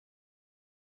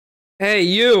Hey,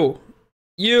 you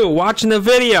watching the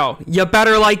video. You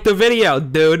better like the video,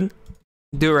 dude.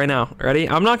 Do it right now. Ready?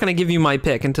 I'm not gonna give you my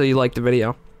pick until you like the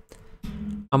video.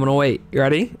 I'm gonna wait. You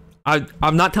ready?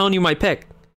 I'm not telling you my pick.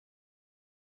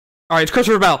 All right, it's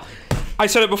Christopher Bell. I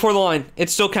said it before the line.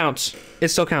 It still counts. It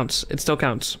still counts. It still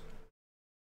counts.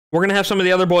 We're gonna have some of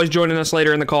the other boys joining us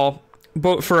later in the call.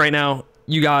 But for right now,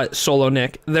 you got Solo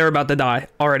Nick. They're about to die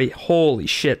already. Holy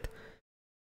shit.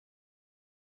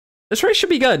 This race should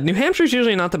be good. New Hampshire's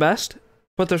usually not the best,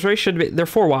 but this race should be. They're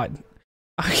 4 wide.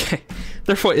 Okay,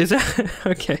 they're 4. Is that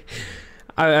okay?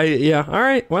 Yeah. All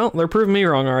right. Well, they're proving me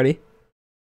wrong already.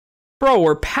 Bro,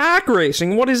 we're pack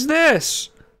racing. What is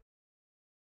this?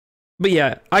 But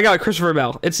yeah, I got Christopher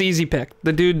Bell. It's the easy pick.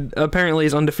 The dude apparently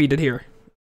is undefeated here.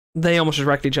 They almost just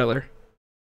wrecked each other.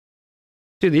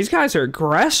 Dude, these guys are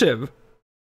aggressive.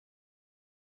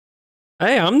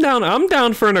 Hey, I'm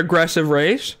down for an aggressive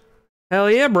race. Hell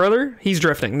yeah, brother. He's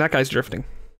drifting. That guy's drifting.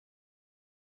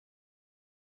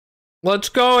 Let's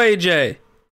go, AJ.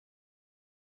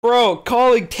 Bro,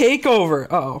 colleague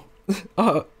takeover. Uh-oh.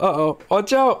 Uh-oh.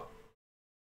 Watch out.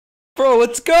 Bro,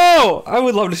 let's go. I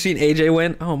would love to see an AJ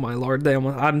win. Oh my lord,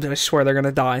 I swear they're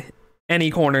gonna die.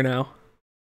 Any corner now.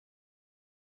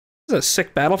 This is a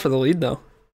sick battle for the lead, though.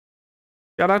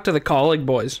 Shout out to the colleague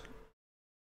boys.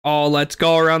 Oh, let's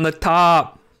go around the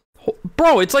top.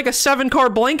 Bro, it's like a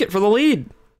 7-car blanket for the lead.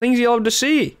 Things you love to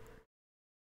see.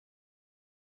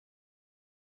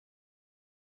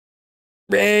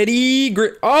 Ready,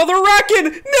 oh, they're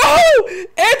wrecking! No!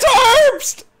 It's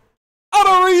Herbst!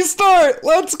 Auto restart!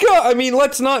 Let's go! I mean,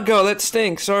 let's not go. That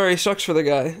stinks. Sorry, sucks for the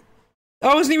guy.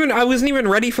 I wasn't even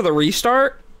ready for the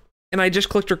restart, and I just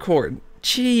clicked record.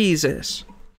 Jesus.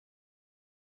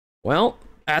 Well,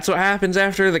 that's what happens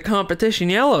after the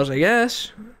competition yellows, I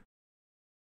guess.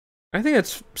 I think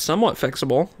it's somewhat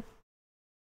fixable.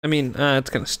 I mean, it's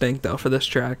gonna stink though for this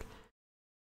track.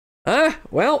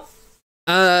 Well.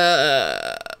 Oh,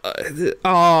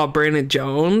 Brandon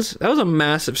Jones. That was a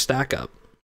massive stack up.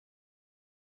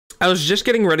 I was just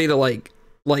getting ready to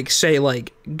say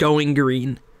going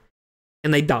green,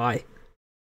 and they die.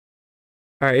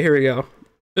 All right, here we go.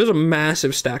 There's a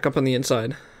massive stack up on the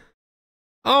inside.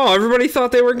 Oh, everybody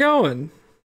thought they were going.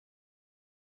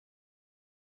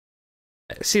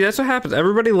 See, that's what happens.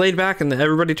 Everybody laid back and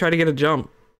everybody tried to get a jump.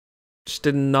 Just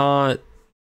did not.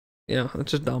 Yeah,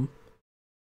 that's just dumb.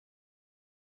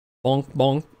 Bonk,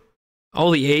 bonk.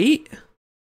 Oh, the 8?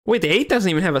 Wait, the 8 doesn't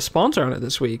even have a sponsor on it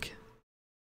this week.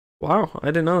 Wow, I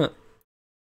didn't know that.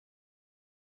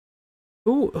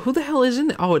 Who the hell is in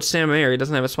there? Oh, it's Sam Mayer. He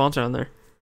doesn't have a sponsor on there.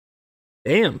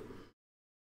 Damn.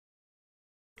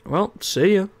 Well,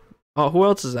 see ya. Oh, who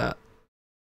else is that?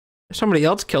 There's somebody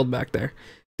else killed back there.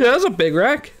 Dude, that was a big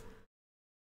wreck.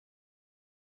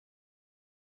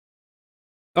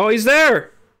 Oh, he's there.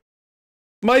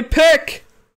 My pick.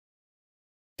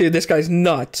 Dude, this guy's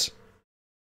nuts.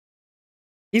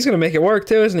 He's gonna make it work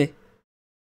too, isn't he?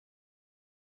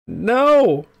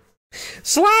 No.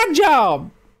 Slide job.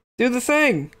 Do the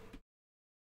thing.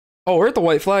 Oh, we're at the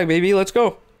white flag, baby. Let's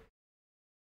go.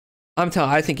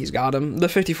 I think he's got him. The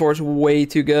 54 is way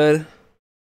too good.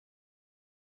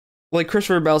 Like,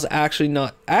 Christopher Bell's actually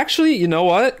not. Actually, you know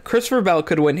what? Christopher Bell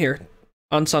could win here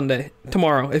on Sunday.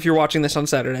 Tomorrow, if you're watching this on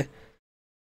Saturday.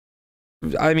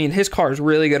 I mean, his car is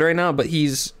really good right now, but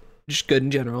he's just good in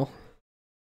general.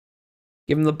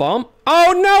 Give him the bump.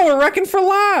 Oh, no! We're wrecking for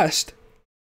last!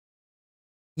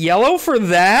 Yellow for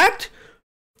that?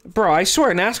 Bro, I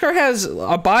swear, NASCAR has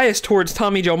a bias towards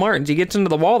Tommy Joe Martins. He gets into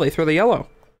the wall, they throw the yellow. What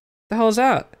the hell is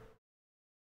that?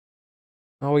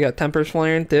 Oh, we got tempers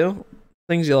flaring, too.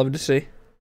 Things you love to see.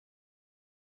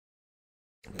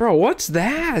 Bro, what's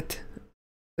that?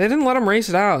 They didn't let him race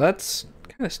it out. That's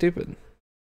kind of stupid.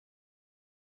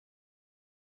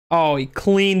 Oh, he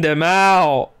cleaned him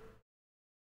out.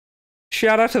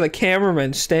 Shout out to the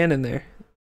cameraman standing there.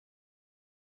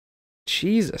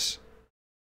 Jesus.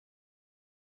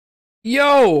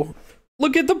 Yo,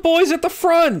 look at the boys at the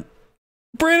front.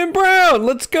 Brandon Brown,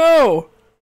 let's go.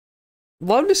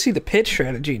 Love to see the pit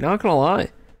strategy, not gonna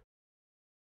lie.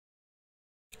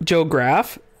 Joe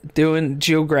Graff doing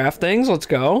Joe Graff things. Let's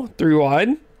go. 3 wide.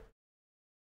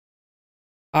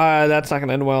 That's not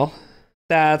gonna end well.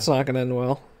 That's not gonna end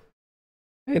well.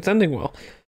 Hey, it's ending well.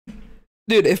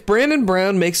 Dude, if Brandon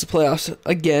Brown makes the playoffs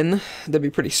again, that'd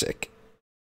be pretty sick.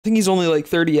 I think he's only like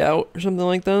 30 out or something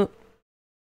like that.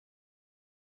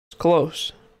 It's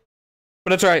close.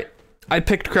 But that's right. I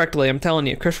picked correctly. I'm telling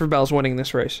you, Christopher Bell's winning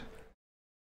this race.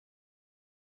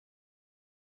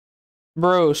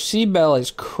 Bro, C-Bell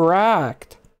is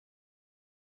cracked.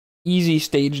 Easy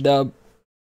stage dub.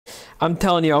 I'm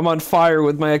telling you, I'm on fire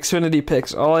with my Xfinity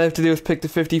picks. All I have to do is pick the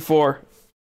 54.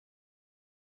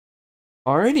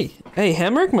 Alrighty. Hey,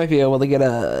 Hamrick might be able to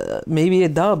get maybe a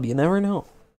dub. You never know.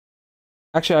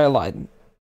 Actually, I lied.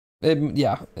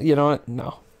 Yeah, you know what?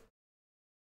 No.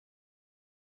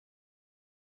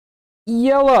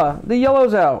 Yellow. The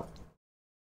yellow's out.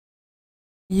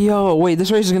 Yo, wait,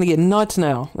 this race is gonna get nuts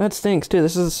now. That stinks, too.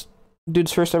 This is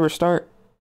dude's first ever start.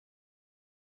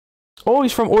 Oh,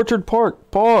 he's from Orchard Park.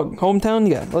 Pog, hometown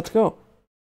guy. Let's go.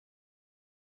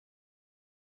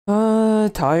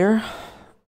 Tire.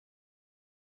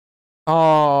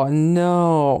 Oh,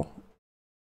 no.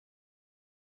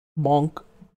 Bonk.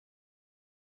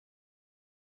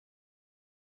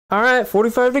 Alright,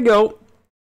 45 to go.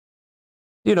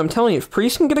 Dude, I'm telling you, if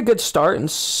Priest can get a good start and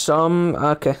some...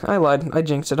 Okay, I lied. I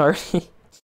jinxed it already.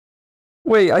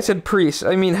 Wait, I said Priest.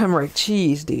 I mean Hemrick.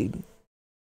 Jeez, dude.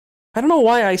 I don't know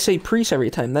why I say Priest every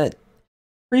time. That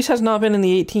Priest has not been in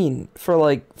the 18 for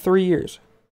like 3 years.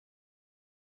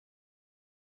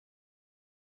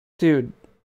 Dude,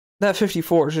 that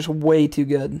 54 is just way too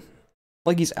good.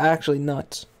 Like, he's actually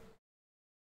nuts.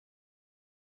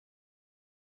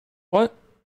 What?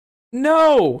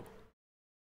 No!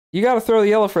 You gotta throw the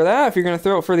yellow for that if you're gonna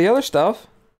throw it for the other stuff.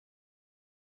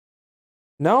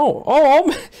 No.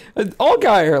 Oh, all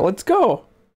Geyer. Let's go.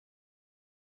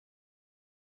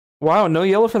 Wow, no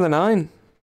yellow for the 9.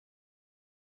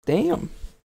 Damn.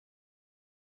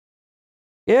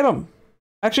 Get him.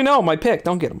 Actually, no, my pick.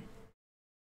 Don't get him.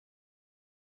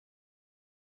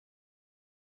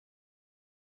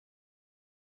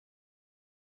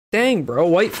 Dang, bro.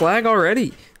 White flag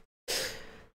already.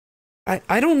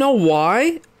 I don't know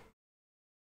why,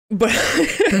 but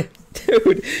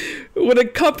dude, when a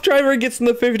cup driver gets in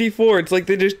the 54, it's like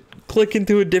they just click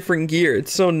into a different gear.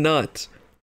 It's so nuts.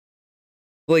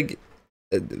 Like,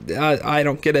 I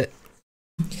don't get it.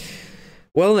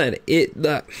 Well then,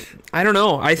 I don't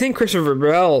know. I think Christopher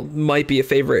Bell might be a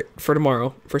favorite for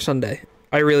tomorrow, for Sunday.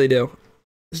 I really do.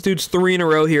 This dude's 3 in a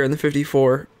row here in the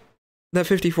 54. That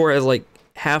 54 has like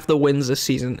half the wins this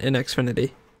season in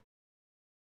Xfinity.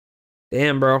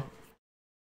 Damn, bro.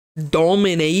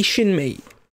 Domination, mate.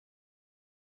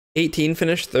 18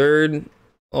 finished 3rd.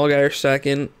 Allgaier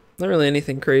 2nd. Not really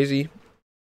anything crazy.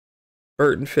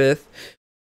 Burton 5th.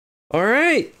 All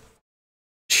right.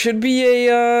 Should be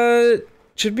a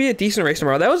decent race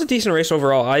tomorrow. That was a decent race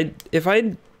overall. If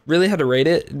I really had to rate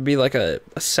it, it'd be like a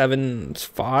 7.5,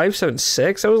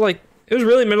 7.6. It was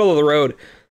really middle of the road.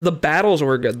 The battles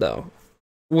were good though.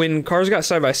 When cars got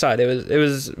side by side, it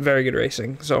was very good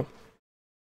racing. So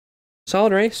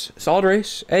solid race.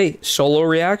 Hey, solo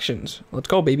reactions. Let's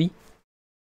go, baby.